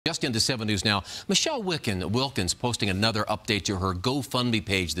Just into 7 News now. Michelle Wilkins posting another update to her GoFundMe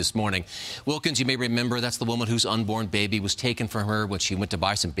page this morning. Wilkins, you may remember, that's the woman whose unborn baby was taken from her when she went to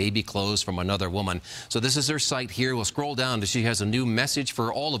buy some baby clothes from another woman. So this is her site here. We'll scroll down. She has a new message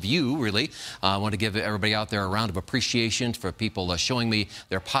for all of you, really. I want to give everybody out there a round of appreciation for people showing me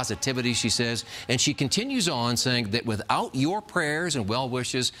their positivity, she says. And she continues on saying that without your prayers and well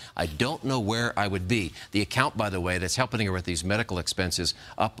wishes, I don't know where I would be. The account, by the way, that's helping her with these medical expenses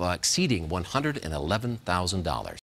up exceeding $111,000.